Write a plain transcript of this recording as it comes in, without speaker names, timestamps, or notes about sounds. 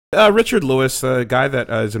Richard Lewis, a guy that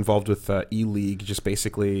is involved with E-League, just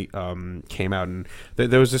basically came out and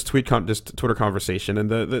there was this Twitter conversation, and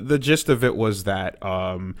the gist of it was that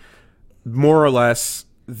more or less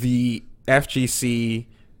the FGC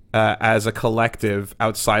as a collective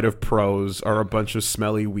outside of pros are a bunch of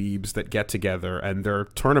smelly weebs that get together, and their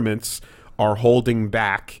tournaments are holding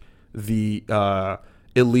back the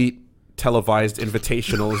elite televised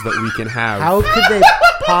invitationals that we can have. How could they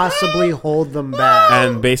possibly hold them back?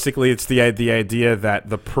 And basically, it's the idea that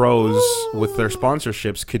the pros with their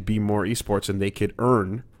sponsorships could be more esports, and they could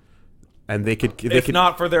earn, and they could if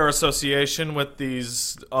not for their association with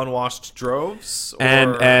these unwashed droves,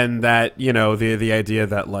 and that the idea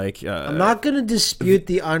that I'm not going to dispute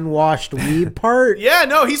the unwashed weeb part. Yeah,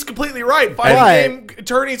 no, he's completely right. Fighting game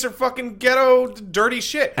attorneys are fucking ghetto dirty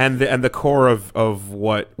shit. And the core of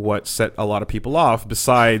what set a lot of people off,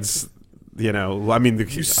 besides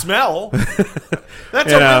you smell.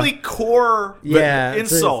 That's a really core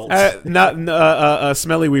insult.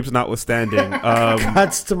 Smelly weeps notwithstanding.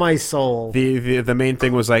 Cuts to my soul. The main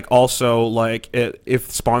thing was also if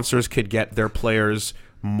sponsors could get their players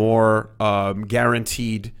more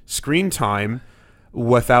guaranteed screen time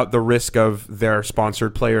without the risk of their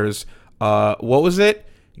sponsored players. What was it?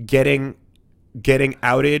 Getting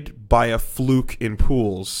outed by a fluke in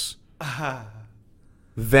pools.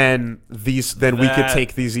 Then we could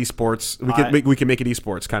take these esports. We can make it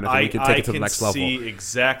esports kind of thing. We can take it to the next level. I can see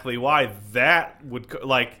exactly why that would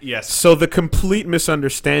yes. So the complete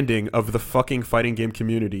misunderstanding of the fucking fighting game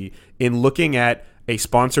community in looking at a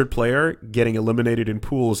sponsored player getting eliminated in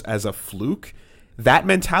pools as a fluke, that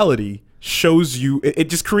mentality shows you. It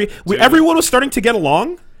just everyone was starting to get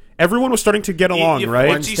along. Everyone was starting to get along, right?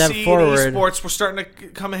 One step forward. Esports were starting to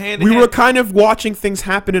come hand in hand. We were kind of watching things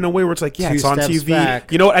happen in a way where it's it's on TV.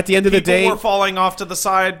 Back. At the end of the day, people were falling off to the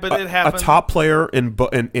side, but it happened. A top player in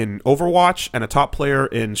Overwatch and a top player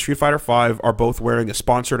in Street Fighter V are both wearing a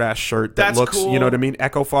sponsored ass shirt that looks, cool. You know what I mean?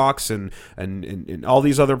 Echo Fox and all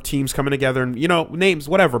these other teams coming together and names,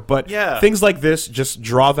 whatever. But things like this just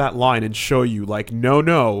draw that line and show you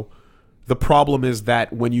no. The problem is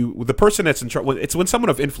that when the person that's in charge, it's when someone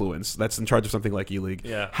of influence that's in charge of something like E-League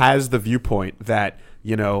has the viewpoint that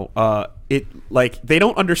they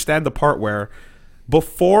don't understand the part where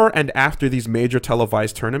before and after these major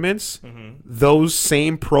televised tournaments, those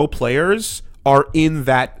same pro players are in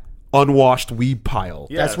that unwashed weeb pile.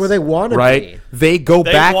 Yes. That's where they want to be. They back.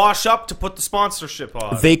 They wash up to put the sponsorship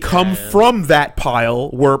on. They come from that pile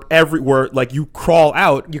where you crawl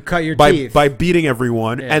out. You cut your teeth by beating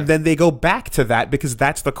everyone, and then they go back to that because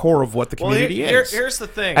that's the core of what the community is. Here's the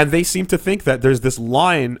thing, and they seem to think that there's this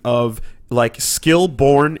line of skill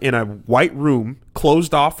born in a white room,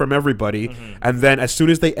 closed off from everybody, and then as soon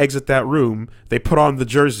as they exit that room, they put on the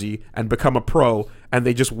jersey and become a pro, and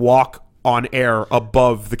they just walk on air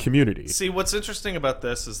above the community. See, what's interesting about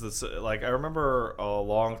this is this. I remember a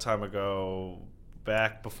long time ago,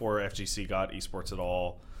 back before FGC got esports at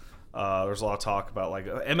all, there was a lot of talk about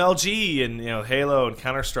MLG and Halo and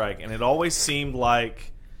Counter-Strike, and it always seemed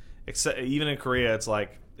even in Korea,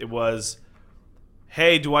 it was,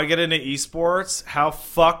 hey, do I get into esports? How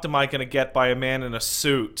fucked am I going to get by a man in a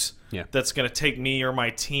suit that's going to take me or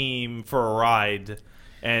my team for a ride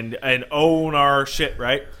and own our shit,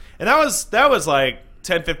 right? And that was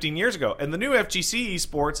 10, 15 years ago. And the new FGC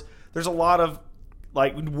esports, there's a lot of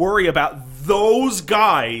worry about those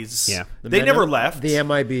guys. Yeah. They never left. The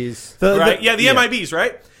MIBs. The MIBs,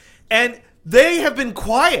 right? And they have been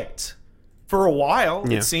quiet for a while,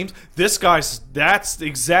 it seems. That's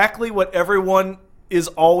exactly what everyone is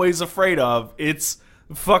always afraid of. It's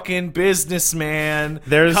fucking businessman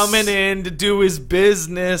coming in to do his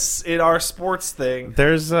business in our sports thing.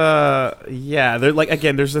 There's there's a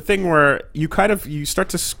thing where you start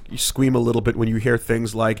to squeam a little bit when you hear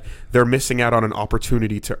things like they're missing out on an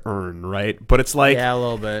opportunity to earn, right? But it's a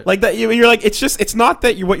little bit like that. You're it's not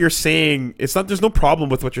that what you're saying. It's not. There's no problem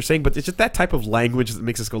with what you're saying, but it's just that type of language that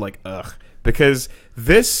makes us go ugh, because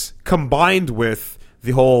this combined with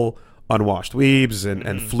the whole unwashed weebs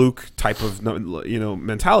and fluke type of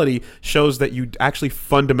mentality shows that you actually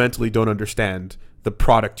fundamentally don't understand the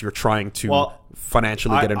product you're trying to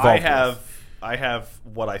financially get involved with. I have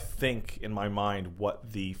what I think in my mind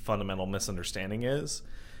what the fundamental misunderstanding is,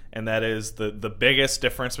 and that is the biggest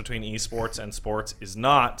difference between esports and sports is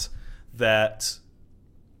not that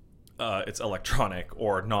it's electronic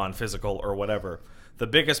or non-physical or whatever. The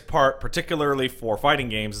biggest part, particularly for fighting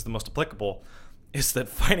games, is the most applicable, is that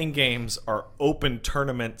fighting games are open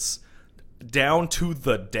tournaments down to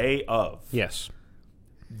the day of. Yes.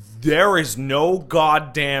 There is no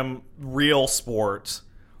goddamn real sport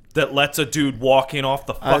that lets a dude walk in off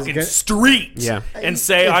the fucking street and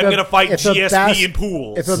say, I'm going to fight GSP in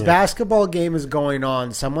pools. If a basketball game is going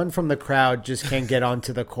on, someone from the crowd just can't get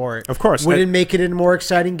onto the court. Of course. Would it make it a more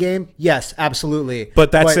exciting game? Yes, absolutely.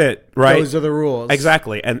 But that's it, right? Those are the rules.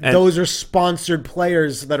 Exactly. And those are sponsored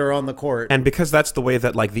players that are on the court. And because that's the way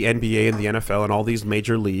that like the NBA and the NFL and all these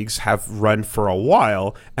major leagues have run for a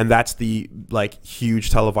while, and that's the like huge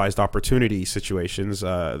televised opportunity situations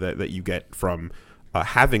that you get from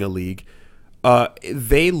having a league,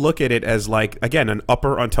 they look at it as like, again, an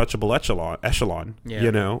upper untouchable echelon,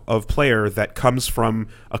 you know, of player that comes from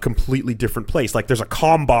a completely different place. Like there's a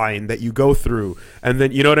combine that you go through, and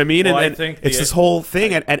then you know what I mean. Well, and I think it's this whole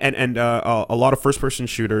thing, and a lot of first person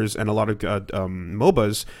shooters and a lot of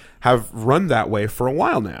MOBAs have run that way for a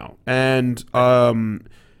while now, and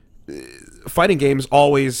fighting games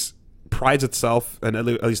always prides itself, and at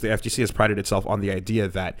least the FGC has prided itself on the idea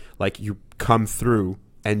that like you come through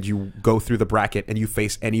and you go through the bracket and you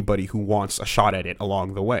face anybody who wants a shot at it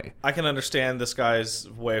along the way. I can understand this guy's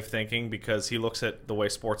way of thinking because he looks at the way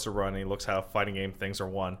sports are run and he looks how fighting game things are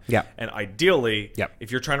won. Yeah. And ideally,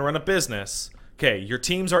 if you're trying to run a business, okay, your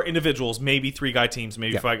teams are individuals, maybe 3-guy teams,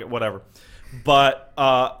 maybe 5-guy, whatever. But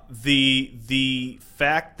the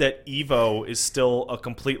fact that EVO is still a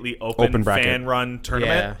completely open fan-run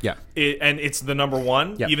tournament, and it's the number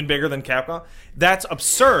one, even bigger than Capcom, that's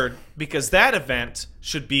absurd because that event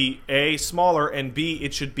should be A, smaller, and B,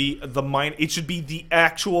 it should be the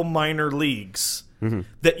actual minor leagues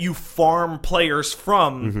that you farm players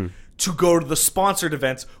from to go to the sponsored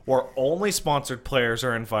events where only sponsored players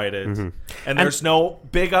are invited, and there's no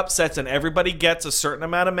big upsets, and everybody gets a certain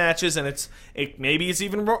amount of matches, and maybe it's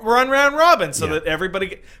even run round robin so that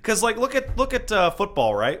everybody, because like look at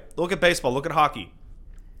football, right? Look at baseball, look at hockey.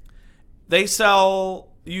 They sell.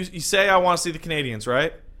 You say I want to see the Canadians,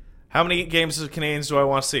 right? How many games of Canadians do I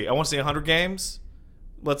want to see? I want to see 100 games.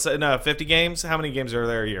 Let's say 50 games. How many games are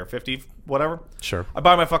there a year? 50, whatever. Sure. I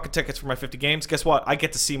buy my fucking tickets for my 50 games. Guess what? I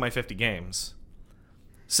get to see my 50 games.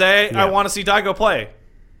 Say I want to see Daigo play,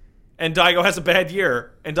 and Daigo has a bad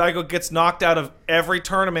year, and Daigo gets knocked out of every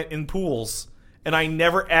tournament in pools, and I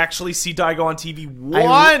never actually see Daigo on TV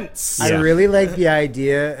once. I really like the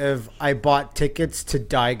idea of I bought tickets to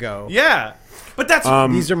Daigo. Yeah. But that's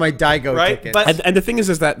these are my Daigo tickets. But, and the thing is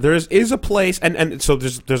that there is a place, and so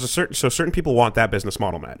there's a certain people want that business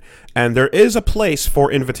model, Matt, and there is a place for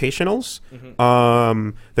invitationals.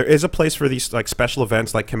 There is a place for these like special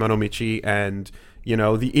events like Kimono Michi and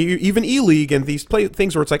even E-League and these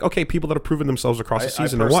things where it's like, okay, people that have proven themselves across the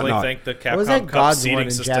season and whatnot. I think the Capcom Cup seeding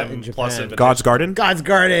system plus Invitational. God's Garden? God's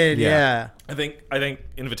Garden, yeah. I think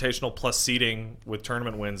Invitational plus seeding with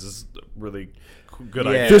tournament wins is really good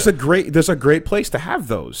idea. There's a great place to have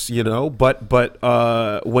those,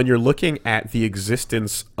 but when you're looking at the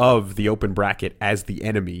existence of the open bracket as the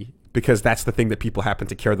enemy, because that's the thing that people happen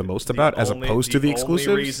to care the most about, as opposed to the exclusives.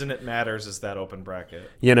 The only reason it matters is that open bracket.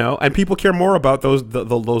 And people care more about those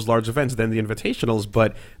large events than the invitationals.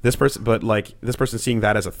 But this person seeing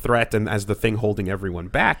that as a threat and as the thing holding everyone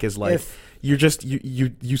back is like,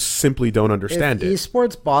 you simply don't understand it.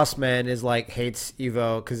 Esports boss man is like hates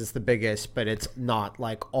Evo because it's the biggest, but it's not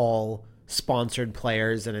like all sponsored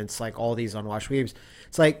players and it's like all these unwashed weebs.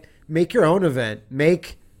 It's like, make your own event,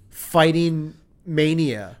 make fighting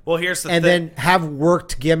Mania. Well, here's the thing. And then have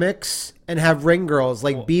worked gimmicks and have ring girls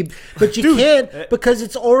but you can't because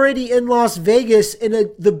it's already in Las Vegas in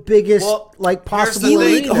the biggest possible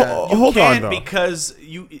arena. Hold on, because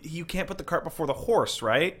you can't put the cart before the horse,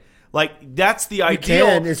 right? Like, that's the ideal. You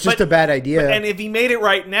can. It's just a bad idea. And if he made it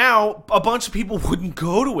right now, a bunch of people wouldn't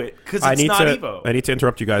go to it because it's not Evo. I need to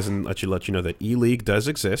interrupt you guys and let you know that E-League does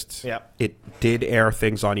exist. Yeah. It did air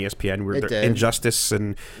things on ESPN where there Injustice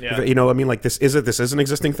and this is an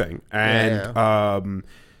existing thing. And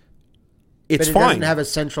it's fine. It doesn't have a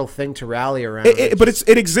central thing to rally around. But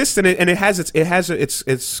it exists and it has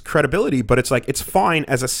its credibility, but it's like it's fine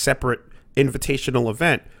as a separate invitational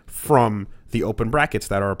event from the open brackets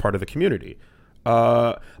that are a part of the community.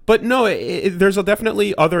 But no, there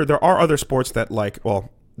are other sports that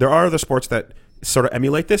there are other sports that sort of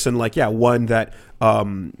emulate this, and one that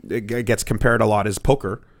gets compared a lot is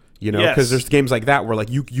poker. Because there's games like that where like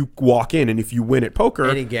you walk in and if you win at poker,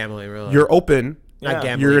 any gambling really, you're open.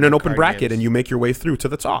 Yeah. You're in an open bracket games. And you make your way through to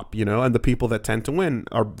the top, and the people that tend to win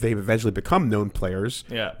they've eventually become known players.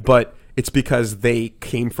 Yeah. But it's because they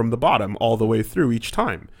came from the bottom all the way through each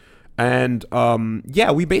time. And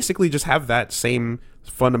we basically just have that same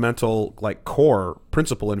fundamental core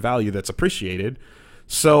principle and value that's appreciated.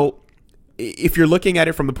 So if you're looking at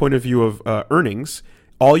it from the point of view of earnings,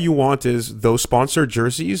 all you want is those sponsored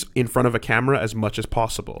jerseys in front of a camera as much as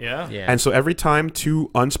possible. Yeah. And so every time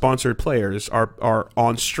two unsponsored players are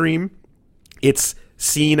on stream, it's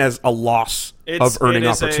seen as a loss of earning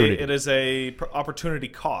opportunity. It is a opportunity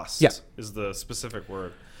cost. Yeah. Is the specific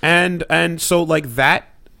word. And so like that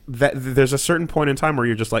there's a certain point in time where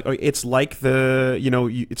you're just like, it's like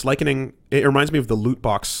it's likening. It reminds me of the loot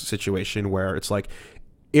box situation where it's like,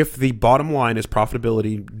 if the bottom line is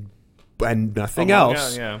profitability and nothing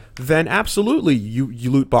else, then absolutely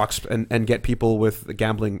you loot box and get people with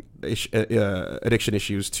gambling addiction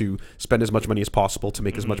issues to spend as much money as possible to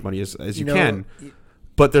make as much money as you can.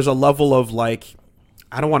 But there's a level of like,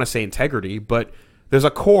 I don't want to say integrity, but there's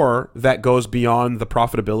a core that goes beyond the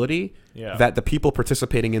profitability that the people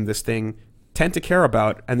participating in this thing tend to care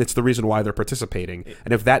about, and it's the reason why they're participating.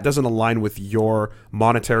 And if that doesn't align with your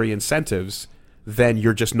monetary incentives, then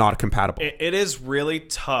you're just not compatible. It is really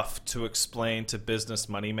tough to explain to business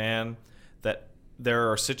money man that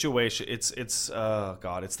there are situations. It's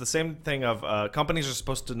the same thing of companies are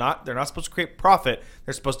supposed to they're not supposed to create profit.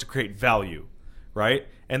 They're supposed to create value, right?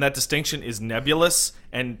 And that distinction is nebulous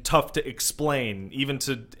and tough to explain even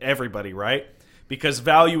to everybody, right? Because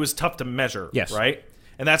value is tough to measure, right?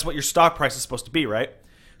 And that's what your stock price is supposed to be, right?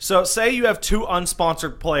 So say you have two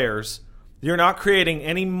unsponsored players, you're not creating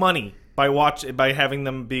any money by having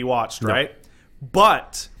them be watched, right?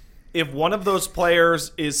 But if one of those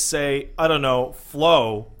players is, say, I don't know,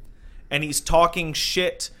 Flo, and he's talking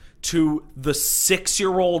shit to the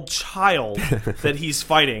 6-year-old child that he's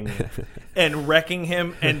fighting and wrecking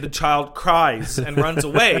him, and the child cries and runs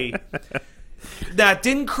away, that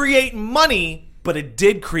didn't create money, but it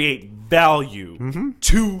did create value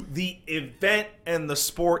to the event and the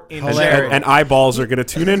sport in general. And eyeballs are going to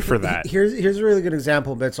tune in for that. Here's a really good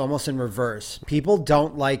example, but it's almost in reverse. People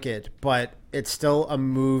don't like it, but it's still a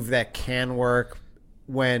move that can work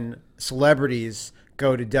when celebrities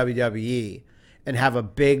go to WWE and have a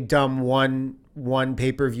big, dumb one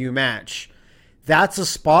pay-per-view match. That's a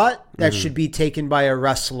spot that should be taken by a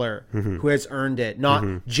wrestler who has earned it,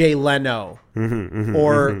 not Jay Leno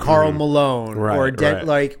or Karl Malone or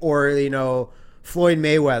Floyd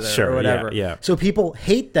Mayweather or whatever. Yeah. So people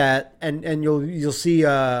hate that, and you'll see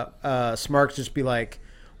Smarks just be like,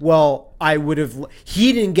 well,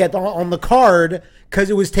 he didn't get on the card because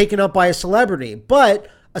it was taken up by a celebrity. But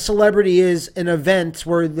a celebrity is an event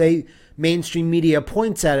where mainstream media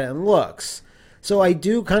points at it and looks. So I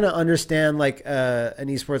do kind of understand like an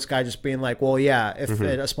esports guy just being like, well, yeah, if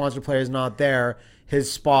a sponsored player is not there,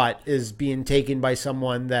 his spot is being taken by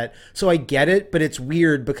someone that. So I get it, but it's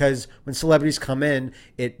weird because when celebrities come in,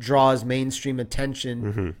 it draws mainstream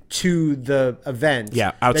attention to the event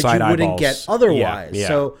outside that you wouldn't eyeballs. Get otherwise. Yeah.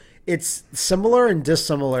 So it's similar and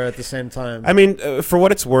dissimilar at the same time. I mean, for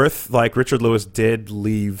what it's worth, like Richard Lewis did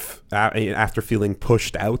leave after feeling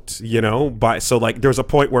pushed out, so like there's a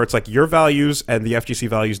point where it's like your values and the FGC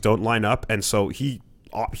values don't line up, and so he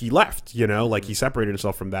left, like he separated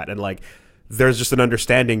himself from that, and like there's just an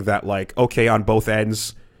understanding that like, okay, on both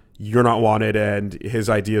ends you're not wanted and his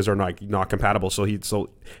ideas are not compatible. So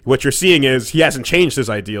what you're seeing is he hasn't changed his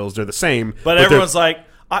ideals; they're the same. But everyone's like,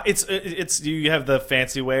 it's you have the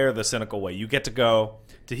fancy way or the cynical way. You get to go,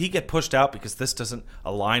 did he get pushed out because this doesn't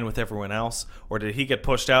align with everyone else, or did he get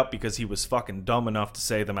pushed out because he was fucking dumb enough to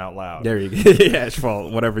say them out loud? There you go. Yeah, well,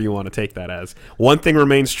 whatever you want to take that as. One thing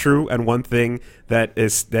remains true, and one thing that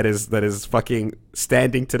is fucking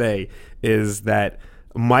standing today is that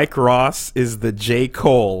Mike Ross is the J.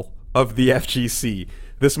 Cole of the FGC.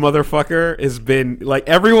 This motherfucker has been like,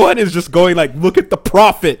 everyone is just going like, look at the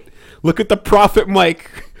profit. Look at the profit,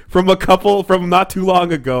 Mike, from not too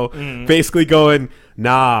long ago, basically going,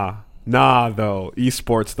 nah, though,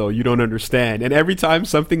 esports, though, you don't understand. And every time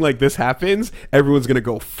something like this happens, everyone's going to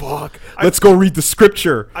go, fuck, let's go read the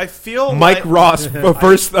scripture. I feel Mike Ross,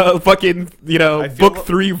 verse, book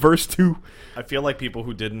 3, verse 2. I feel like people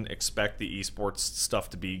who didn't expect the esports stuff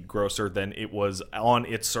to be grosser than it was on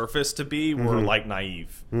its surface to be were like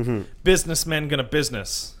naive. Businessmen gonna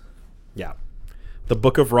business. Yeah. The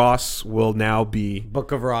Book of Ross will now be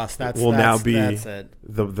Book of Ross. That's it. The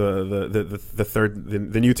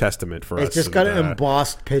New Testament for us. It's just got an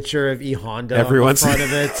embossed picture of E Honda on the front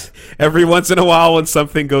of it. Every once in a while, when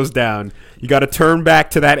something goes down, you got to turn back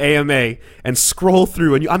to that AMA and scroll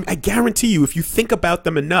through, and I guarantee you, if you think about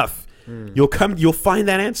them enough, you'll find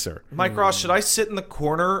that answer. Mike Ross, should I sit in the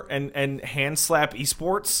corner and hand slap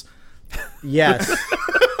esports? Yes.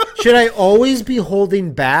 Should I always be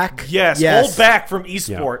holding back? Yes. Hold back from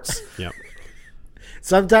esports. Yep.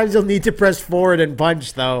 Sometimes you'll need to press forward and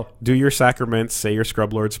punch, though. Do your sacraments, say your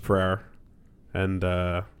Scrub Lord's Prayer, and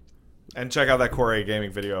And check out that Core A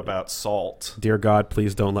Gaming video about salt. Dear God,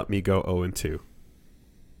 please don't let me go 0-2.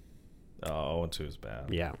 Oh, 0-2 is bad.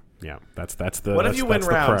 Yeah. That's the. What if you win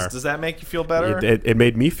rounds? Does that make you feel better? It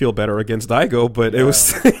made me feel better against Daigo, but it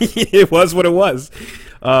was it was what it was.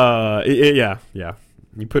 Yeah.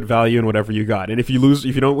 You put value in whatever you got, and if you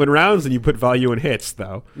don't win rounds, then you put value in hits,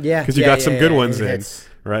 though. Yeah, because you got some good ones in, hits.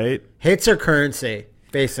 Right? Hits are currency,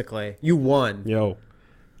 basically. You won. Yo,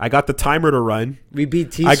 I got the timer to run. We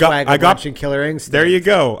beat T-Swag a bunch in Killer Instinct. There you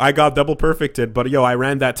go. I got double perfected, but I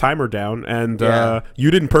ran that timer down, and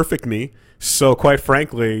you didn't perfect me. So quite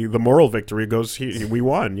frankly, the moral victory goes here. We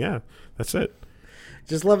won. Yeah, that's it.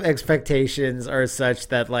 Just love expectations are such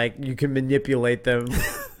that like you can manipulate them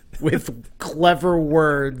with clever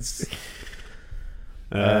words.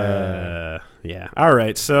 Yeah. All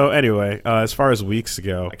right. So anyway, as far as weeks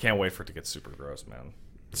go, I can't wait for it to get super gross, man.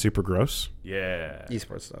 Super gross. Yeah.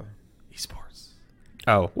 Esports though. Esports.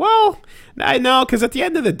 Oh well, I know because at the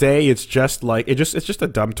end of the day, it's just like it's just a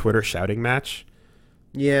dumb Twitter shouting match.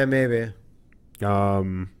 Yeah, maybe.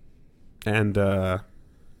 And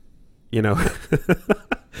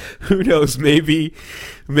who knows? Maybe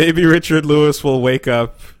Richard Lewis will wake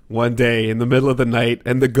up one day in the middle of the night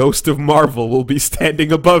and the ghost of Marvel will be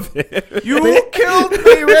standing above him. You killed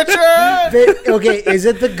me, Richard! Okay, is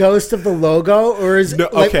it the ghost of the logo or is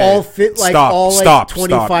all fit like stop, all like stop,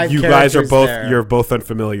 25 stop. You guys are both there? You're both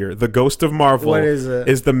unfamiliar. The ghost of Marvel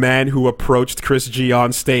is the man who approached Chris G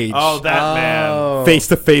on stage. Oh, that man. Face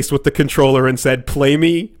to face with the controller and said, "Play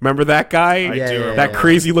me." Remember that guy? I do. That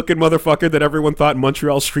crazy looking motherfucker that everyone thought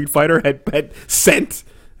Montreal Street Fighter had sent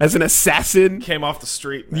as an assassin. Came off the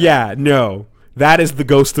street, man. Yeah, no. That is the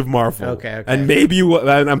ghost of Marvel. Okay. And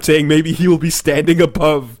I'm saying maybe he will be standing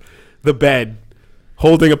above the bed,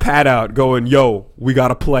 holding a pad out, going, "Yo, we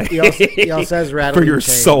gotta play." He also has rattling for your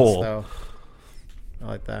chains, soul. though. I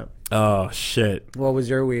like that. Oh shit! What was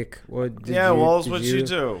your week? What'd you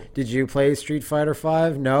do? Did you play Street Fighter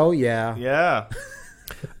V? No. Yeah. Yeah.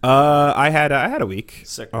 I had a week.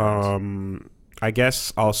 Sick. I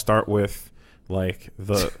guess I'll start with like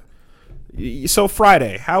so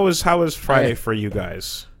Friday. How was Friday for you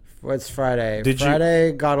guys? What's Friday?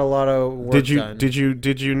 Friday got a lot of work done. Did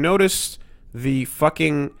you notice the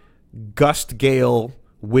fucking gust gale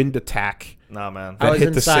wind attack? Nah, man. I was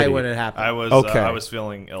inside when it happened. I was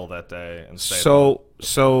feeling ill that day and stayed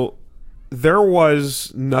so there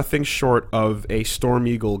was nothing short of a Storm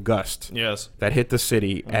Eagle gust. Yes. That hit the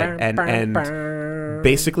city and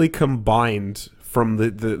basically combined from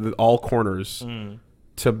the all corners.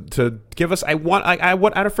 To give us, I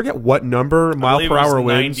forget what number mile per hour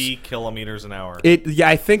winds. 90 kilometers an hour.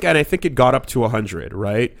 I think it got up to 100.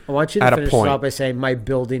 Right. I want you to finish it off by saying my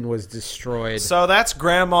building was destroyed. So that's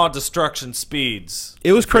grandma destruction speeds.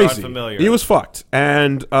 It was crazy. Unfamiliar. It was fucked.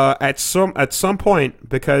 And at some point,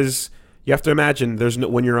 because you have to imagine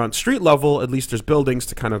when you're on street level, at least there's buildings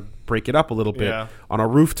to kind of break it up a little bit. Yeah. On a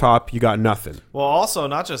rooftop, you got nothing. Well, also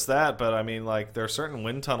not just that, but I mean, like there are certain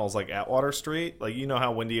wind tunnels like Atwater Street. Like you know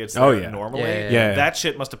how windy it's there normally. Yeah. That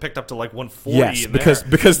shit must have picked up to like 140. Yes,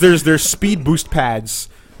 because there's speed boost pads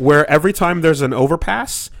where every time there's an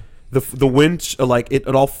overpass, the wind it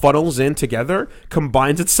all funnels in together,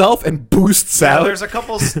 combines itself, and boosts out. There's a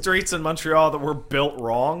couple streets in Montreal that were built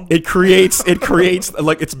wrong. It creates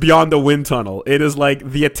like it's beyond a wind tunnel. It is like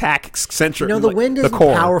the attack center. The wind isn't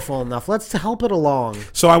powerful enough. Let's help it along.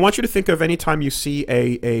 So I want you to think of any time you see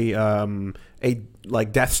a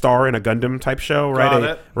like Death Star in a Gundam type show,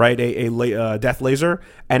 right? A death laser,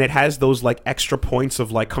 and it has those like extra points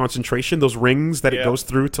of like concentration, those rings that it goes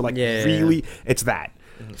through to really. It's that.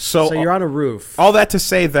 So you're on a roof. All that to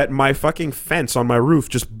say that my fucking fence on my roof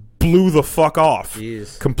just blew the fuck off.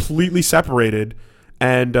 Jeez. Completely separated.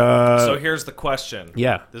 And so here's the question.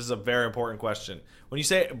 Yeah. This is a very important question. When you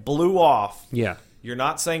say it blew off, you're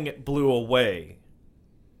not saying it blew away.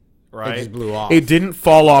 Right? It just blew off. It didn't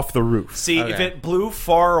fall off the roof. See, if it blew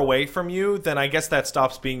far away from you, then I guess that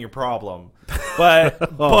stops being your problem. But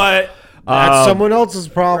that's someone else's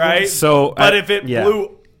problem. Right? So but if it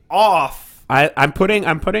blew off, I'm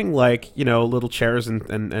putting like little chairs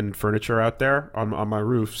and furniture out there on my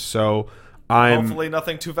roof. So hopefully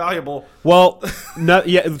nothing too valuable. Well,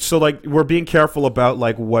 so like we're being careful about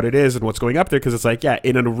like what it is and what's going up there because it's like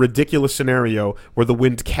in a ridiculous scenario where the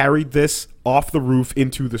wind carried this off the roof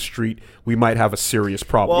into the street, we might have a serious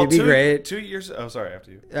problem. Well, it'd be great. 2 years. Oh, sorry, after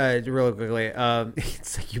you. Really quickly,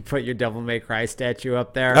 it's like you put your Devil May Cry statue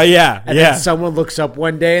up there. Oh yeah, and then someone looks up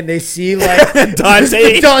one day and they see like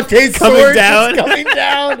Dante's sword coming down. coming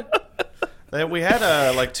down. And we had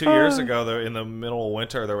like 2 years ago, though, in the middle of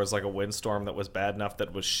winter, there was like a windstorm that was bad enough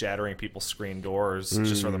that was shattering people's screen doors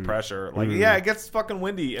just for the pressure. Like, yeah, it gets fucking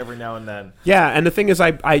windy every now and then. Yeah, and the thing is,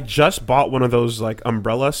 I just bought one of those like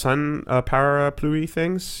umbrella sun parapluie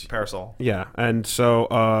things. Parasol. Yeah, and so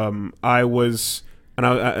I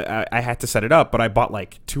had to set it up, but I bought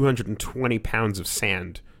like 220 pounds of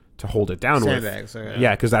sand to hold it down Sandbags, with. okay.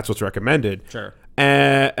 Yeah, because that's what's recommended. Sure.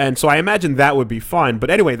 And so I imagine that would be fine.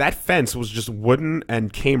 But anyway, that fence was just wooden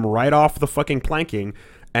and came right off the fucking planking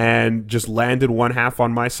and just landed one half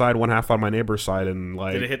on my side, one half on my neighbor's side. And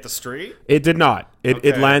like, did it hit the street? It did not.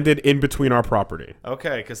 It landed in between our property.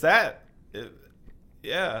 Okay, because that...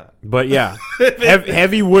 yeah. But yeah,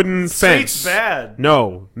 heavy wooden fence. Street's bad.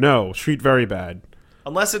 No, street very bad.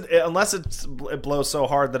 Unless it blows so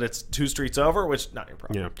hard that it's 2 streets over, which not your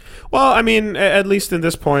problem. Yeah. Well, I mean, at least at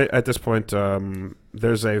this point,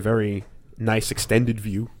 there's a very nice extended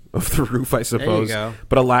view of the roof, I suppose. There you go.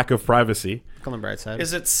 But a lack of privacy. On the bright side.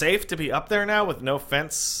 Is it safe to be up there now with no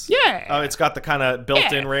fence? Yeah. Oh, it's got the kind of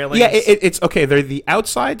built-in railings. Yeah, it's okay. The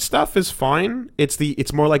outside stuff is fine.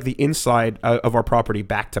 It's more like the inside of our property,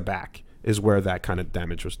 back to back, is where that kind of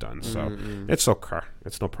damage was done. So it's okay.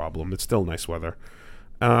 It's no problem. It's still nice weather.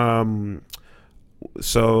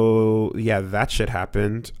 So yeah, that shit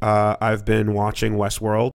happened. I've been watching Westworld.